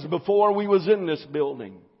building. It was before we was in this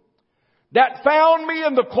building. That found me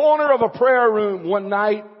in the corner of a prayer room one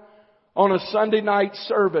night on a Sunday night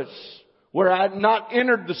service where I had not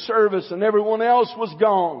entered the service and everyone else was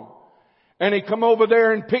gone. And he come over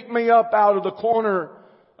there and picked me up out of the corner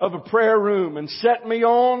of a prayer room and set me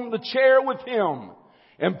on the chair with him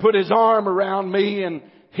and put his arm around me, and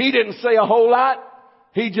he didn't say a whole lot.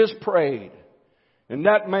 He just prayed. And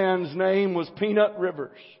that man's name was Peanut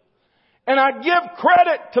Rivers. And I give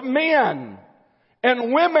credit to men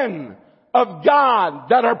and women of God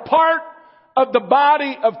that are part of the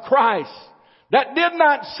body of Christ that did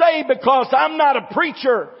not say, because I'm not a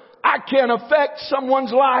preacher, I can't affect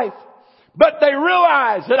someone's life. But they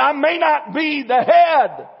realize that I may not be the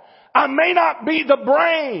head. I may not be the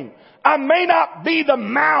brain. I may not be the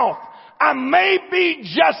mouth. I may be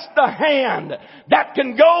just the hand that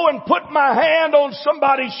can go and put my hand on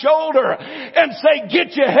somebody's shoulder and say,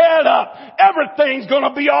 get your head up. Everything's going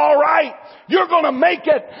to be all right. You're going to make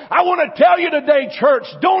it. I want to tell you today, church,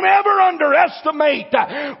 don't ever underestimate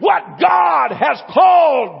what God has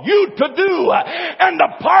called you to do and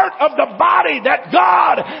the part of the body that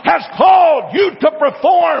God has called you to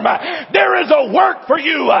perform. There is a work for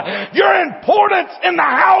you. Your importance in the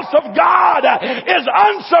house of God is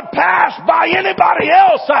unsurpassed by anybody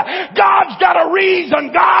else. God's got a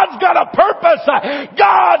reason. God's got a purpose.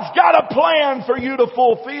 God's got a plan for you to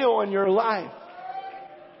fulfill in your life.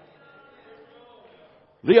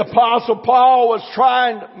 The Apostle Paul was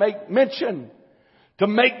trying to make mention to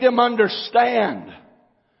make them understand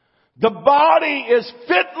the body is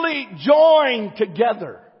fitly joined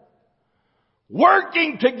together,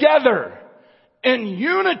 working together in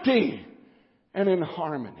unity and in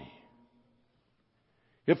harmony.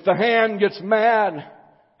 If the hand gets mad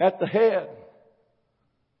at the head,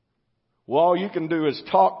 well, all you can do is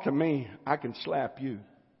talk to me. I can slap you.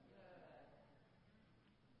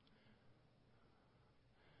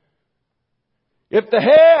 If the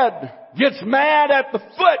head gets mad at the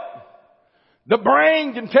foot, the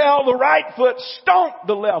brain can tell the right foot, stomp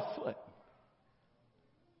the left foot.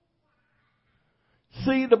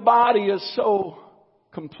 See, the body is so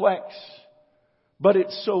complex, but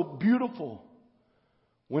it's so beautiful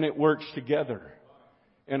when it works together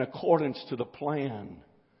in accordance to the plan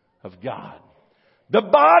of God. The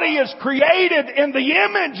body is created in the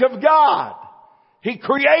image of God. He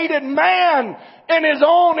created man in His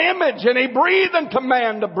own image, and He breathed into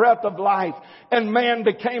man the breath of life, and man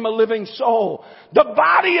became a living soul. The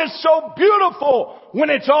body is so beautiful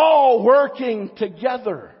when it's all working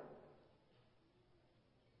together.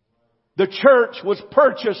 The church was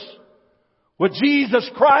purchased with Jesus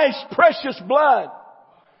Christ's precious blood.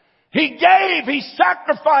 He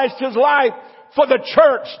sacrificed His life for the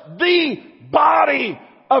church, the body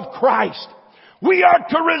of Christ. We are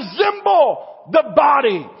to resemble the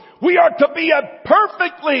body. We are to be a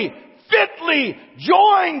perfectly, fitly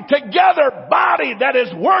joined together body that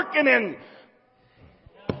is working in.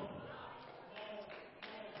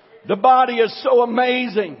 The body is so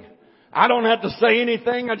amazing. I don't have to say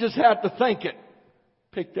anything. I just have to think it.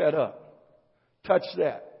 Pick that up. Touch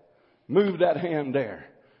that. Move that hand there.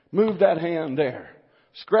 Move that hand there.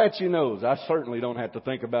 Scratch your nose. I certainly don't have to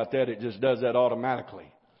think about that. It just does that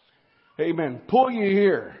automatically. Amen. Pull your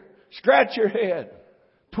ear. Scratch your head.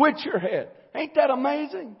 Twitch your head. Ain't that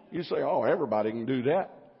amazing? You say, oh, everybody can do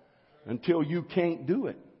that. Until you can't do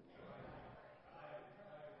it.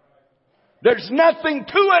 There's nothing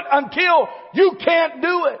to it until you can't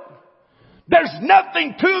do it. There's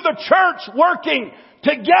nothing to the church working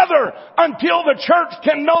together until the church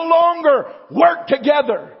can no longer work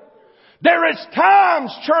together. There is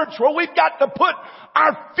times, church, where we've got to put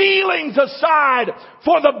our feelings aside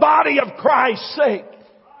for the body of Christ's sake.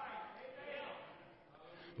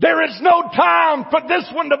 There is no time for this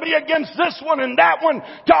one to be against this one and that one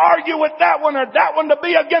to argue with that one, or that one to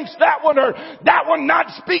be against that one, or that one not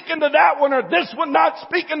speaking to that one, or this one not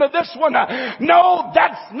speaking to this one. No,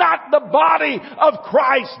 that's not the body of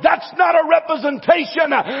Christ. That's not a representation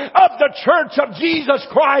of the church of Jesus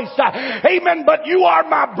Christ. Amen. But you are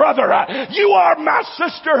my brother. You are my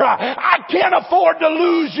sister. I can't afford to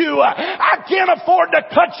lose you. I can't afford to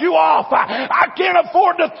cut you off. I can't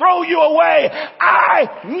afford to throw you away.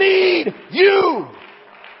 I need you.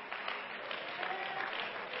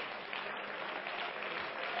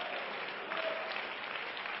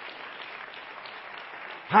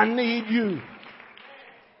 I need you.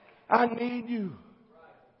 I need you.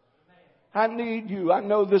 I need you. I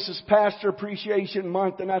know this is Pastor Appreciation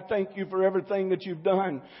Month, and I thank you for everything that you've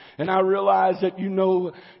done. And I realize that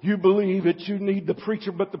you believe that you need the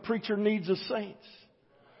preacher, but the preacher needs the saints.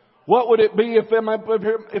 What would it be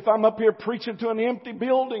if I'm up here preaching to an empty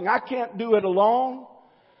building? I can't do it alone.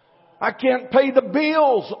 I can't pay the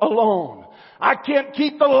bills alone. I can't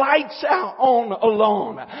keep the lights on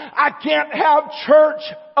alone. I can't have church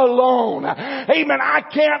alone. Amen. I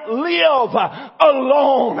can't live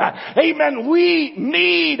alone. Amen. We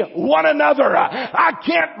need one another. I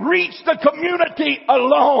can't reach the community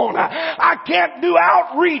alone. I can't do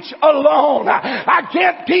outreach alone. I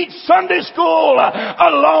can't teach Sunday school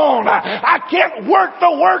alone. I can't work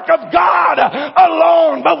the work of God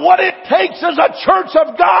alone. But what it takes is a church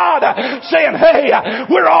of God saying, hey,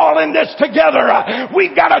 we're all in this together.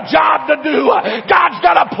 We've got a job to do. God's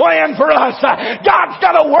got a plan for us. God's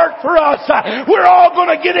got to work for us. We're all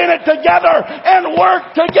going to get in it together and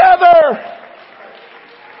work together.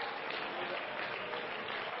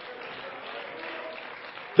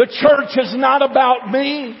 The church is not about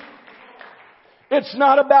me. It's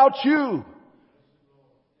not about you.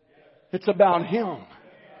 It's about Him.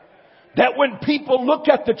 That when people look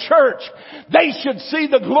at the church, they should see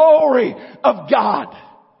the glory of God.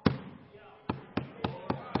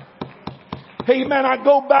 Amen. I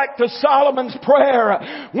go back to Solomon's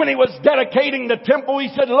prayer when he was dedicating the temple.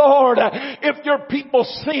 He said, Lord, if your people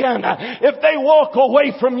sin, if they walk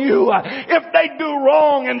away from you, if they do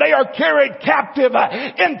wrong and they are carried captive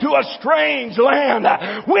into a strange land,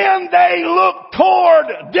 when they look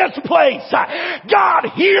toward this place,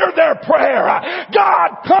 God, hear their prayer.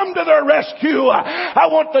 God, come to their rescue. I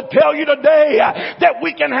want to tell you today that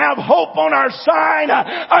we can have hope on our side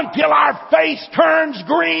until our face turns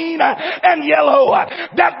green and yellow.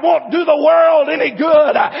 That won't do the world any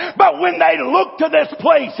good. But when they look to this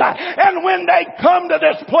place and when they come to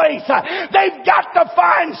this place, they've got to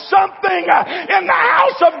find something in the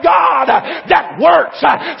house of God that works,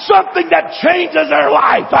 something that changes their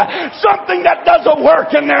life, something that does a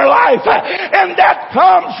work in their life, and that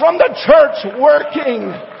comes from the church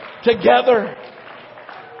working together.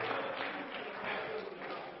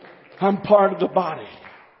 I'm part of the body.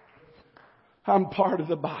 I'm part of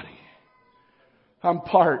the body. I'm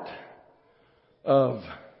part of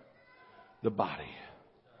the body.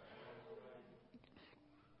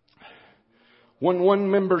 When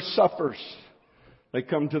one member suffers, they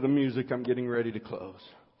come to the music. I'm getting ready to close.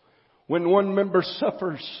 When one member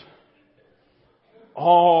suffers,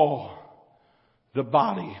 all the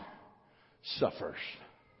body suffers.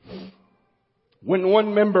 When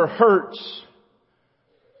one member hurts,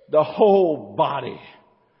 the whole body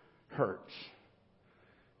hurts.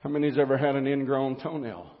 How many's ever had an ingrown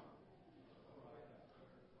toenail?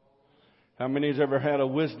 How many's ever had a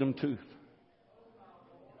wisdom tooth?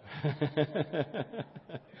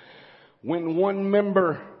 When one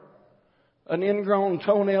member, an ingrown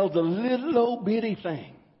toenail's a little old bitty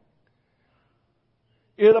thing.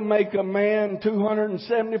 It'll make a man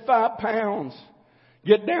 275 pounds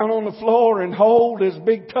get down on the floor and hold his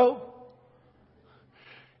big toe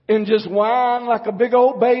and just whine like a big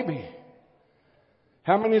old baby.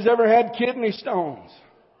 How many's ever had kidney stones?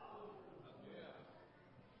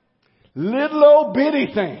 Little old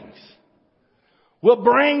bitty things will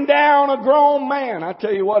bring down a grown man. I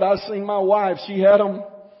tell you what, I've seen my wife. She had them.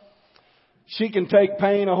 She can take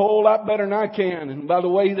pain a whole lot better than I can. And by the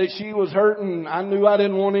way that she was hurting, I knew I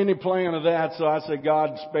didn't want any plan of that. So I said,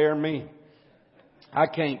 God, spare me. I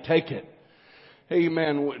can't take it.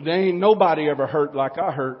 Amen. There ain't nobody ever hurt like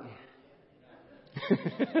I hurt.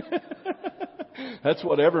 That's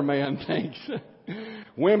what every man thinks.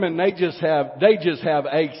 Women, they just have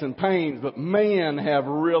aches and pains, but men have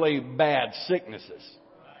really bad sicknesses.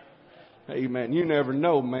 Amen. You never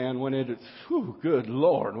know, man, when it's, good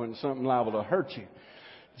Lord, when something liable to hurt you.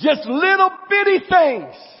 Just little bitty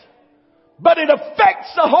things, but it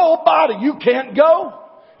affects the whole body. You can't go.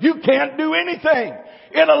 You can't do anything.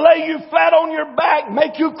 It'll lay you flat on your back,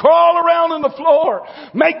 make you crawl around on the floor,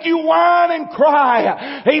 make you whine and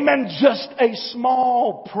cry. Amen. Just a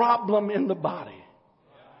small problem in the body.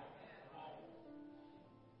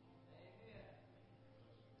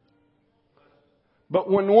 But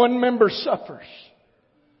when one member suffers,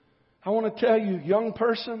 I want to tell you, young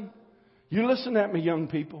person, you listen at me, young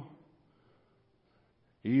people.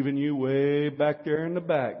 Even you way back there in the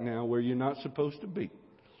back now where you're not supposed to be.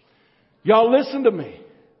 Y'all listen to me.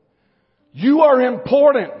 You are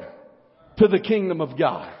important to the kingdom of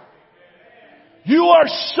God. You are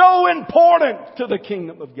so important to the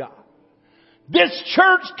kingdom of God. This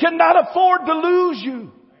church cannot afford to lose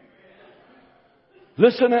you.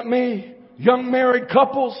 Listen at me, young married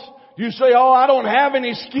couples. You say, oh, I don't have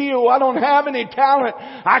any skill. I don't have any talent.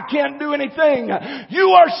 I can't do anything. You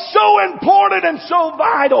are so important and so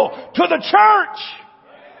vital to the church.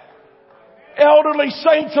 Elderly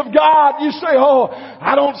saints of God, you say, oh,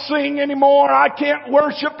 I don't sing anymore. I can't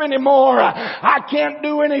worship anymore. I can't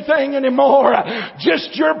do anything anymore.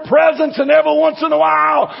 Just your presence and every once in a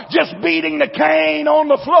while just beating the cane on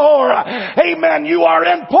the floor. Amen. You are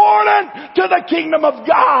important to the kingdom of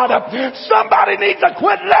God. Somebody needs to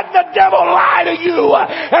quit letting the devil lie to you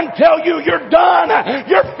and tell you you're done.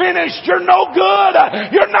 You're finished. You're no good.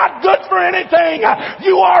 You're not good for anything.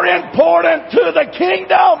 You are important to the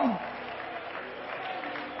kingdom.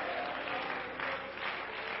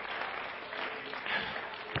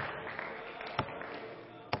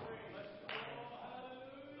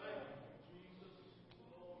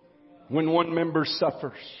 When one member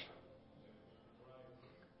suffers,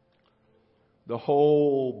 the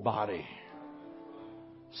whole body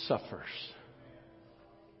suffers.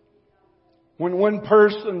 When one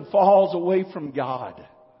person falls away from God,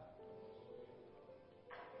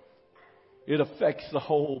 it affects the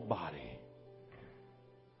whole body.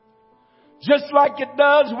 Just like it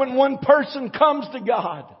does when one person comes to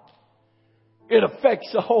God, it affects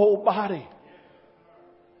the whole body.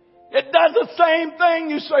 It does the same thing.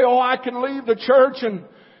 You say, oh, I can leave the church and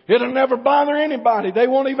it'll never bother anybody. They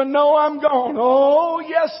won't even know I'm gone. Oh,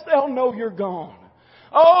 yes, they'll know you're gone.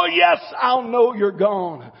 Oh, yes, I'll know you're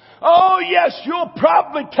gone. Oh, yes, you'll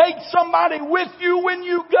probably take somebody with you when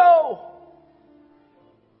you go.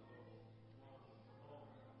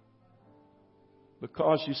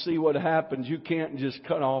 Because you see what happens, you can't just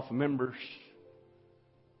cut off members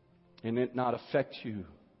and it not affect you.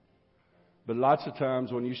 But lots of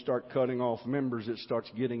times when you start cutting off members, it starts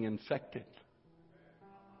getting infected.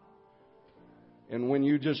 And when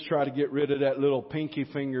you just try to get rid of that little pinky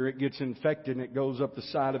finger, it gets infected and it goes up the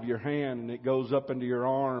side of your hand and it goes up into your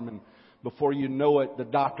arm. And before you know it, the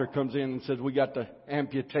doctor comes in and says, we got to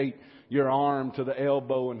amputate your arm to the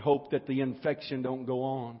elbow and hope that the infection don't go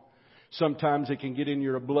on. Sometimes it can get in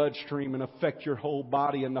your bloodstream and affect your whole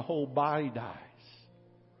body and the whole body dies.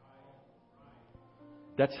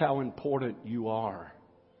 That's how important you are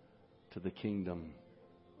to the kingdom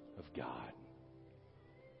of God.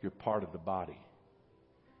 You're part of the body.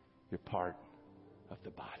 You're part of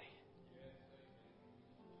the body.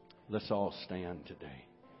 Let's all stand today.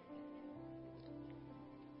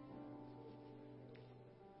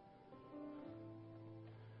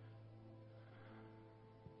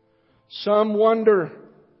 Some wonder,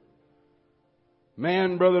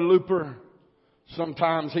 man, Brother Looper,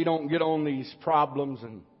 sometimes he don't get on these problems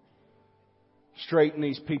and straighten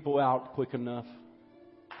these people out quick enough.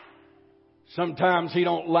 Sometimes he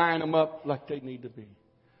don't line them up like they need to be.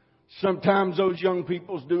 Sometimes those young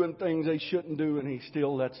people's doing things they shouldn't do and he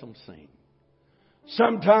still lets them sing.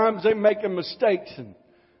 Sometimes they're making mistakes and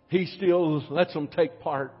he still lets them take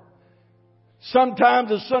part.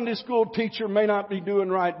 Sometimes a Sunday school teacher may not be doing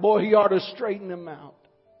right. Boy, he ought to straighten them out.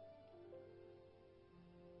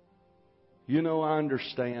 You know, I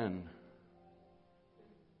understand.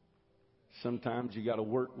 Sometimes you got to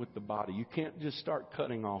work with the body. You can't just start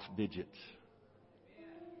cutting off digits.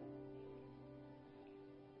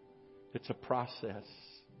 It's a process.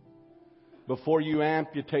 Before you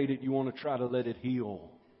amputate it, you want to try to let it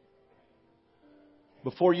heal.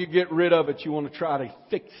 Before you get rid of it, you want to try to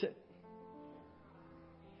fix it.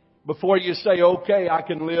 Before you say, okay, I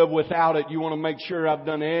can live without it, you want to make sure I've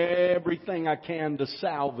done everything I can to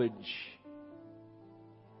salvage.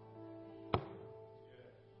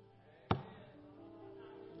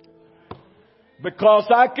 Because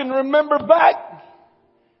I can remember back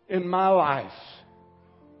in my life,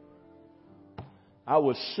 I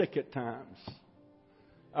was sick at times.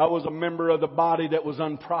 I was a member of the body that was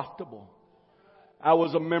unprofitable. I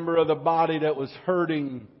was a member of the body that was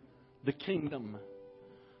hurting the kingdom.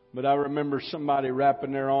 But I remember somebody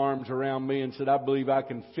wrapping their arms around me and said, I believe I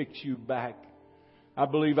can fix you back. I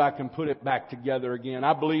believe I can put it back together again.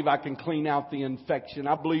 I believe I can clean out the infection.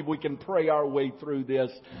 I believe we can pray our way through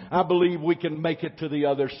this. I believe we can make it to the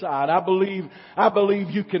other side. I believe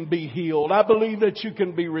you can be healed. I believe that you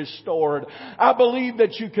can be restored. I believe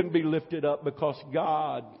that you can be lifted up because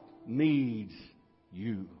God needs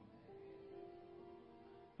you.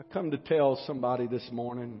 I come to tell somebody this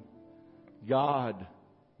morning, God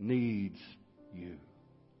needs you.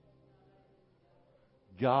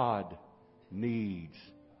 God needs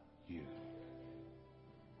you.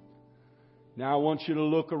 Now I want you to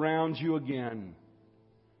look around you again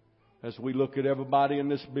as we look at everybody in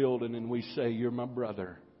this building and we say, you're my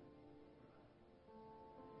brother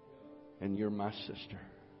and you're my sister.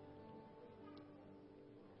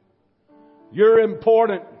 You're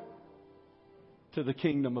important to the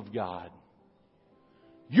kingdom of God.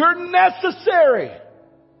 You're necessary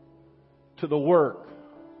to the work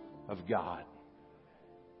of God.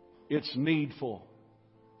 It's needful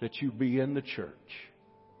that you be in the church.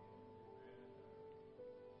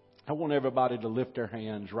 I want everybody to lift their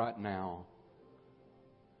hands right now.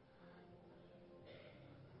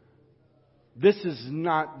 This is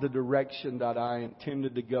not the direction that I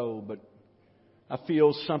intended to go, but I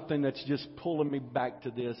feel something that's just pulling me back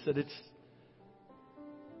to this.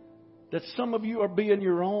 That some of you are being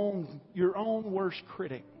your own worst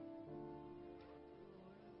critic.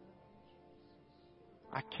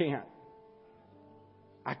 I can't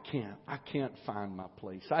find my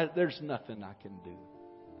place. There's nothing I can do.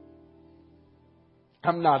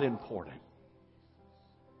 I'm not important.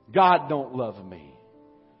 God don't love me.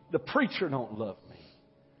 The preacher don't love me.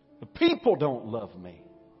 The people don't love me.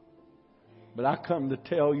 But I come to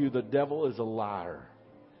tell you the devil is a liar.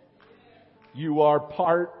 You are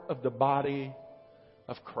part of the body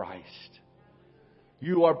of Christ.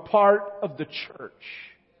 You are part of the church.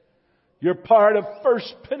 You're part of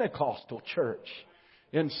First Pentecostal Church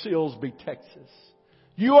in Silsbee, Texas.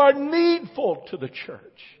 You are needful to the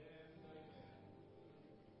church.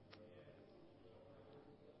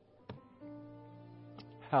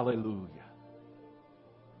 Hallelujah.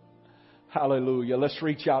 Hallelujah. Let's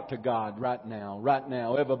reach out to God right now. Right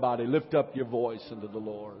now. Everybody lift up your voice unto the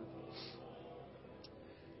Lord.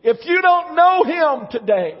 If you don't know Him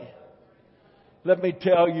today, let me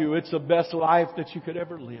tell you, it's the best life that you could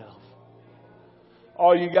ever live.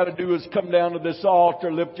 All you got to do is come down to this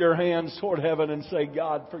altar, lift your hands toward heaven and say,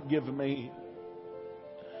 God, forgive me.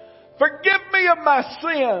 Forgive me of my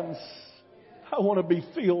sins. I want to be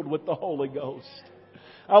filled with the Holy Ghost.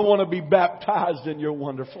 I want to be baptized in your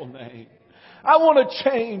wonderful name. I want to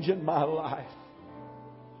change in my life.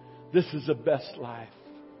 This is the best life.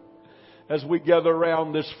 As we gather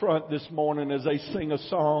around this front this morning as they sing a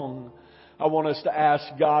song, I want us to ask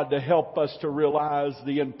God to help us to realize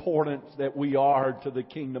the importance that we are to the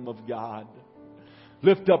kingdom of God.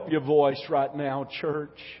 Lift up your voice right now,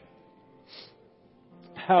 church.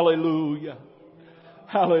 Hallelujah.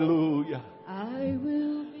 Hallelujah. I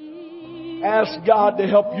will be. Ask God to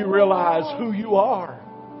help you realize who you are.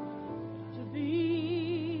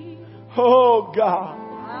 Oh God.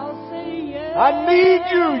 I'll say yes. I need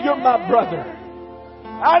you. You're my brother.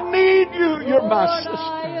 I need you. You're my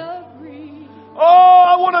sister. Oh,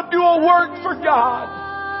 I want to do a work for God.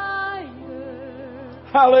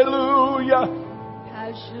 Hallelujah.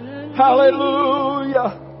 Hallelujah.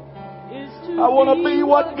 I want to be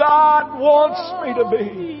what God wants me to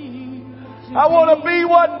be. I want to be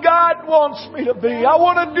what God wants me to be. I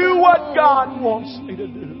want to do what God wants me to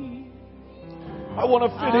do. I want to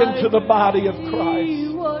fit into the body of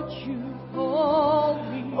Christ.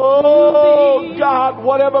 Oh God,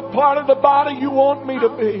 whatever part of the body you want me to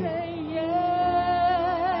be.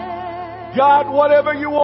 God, whatever you want.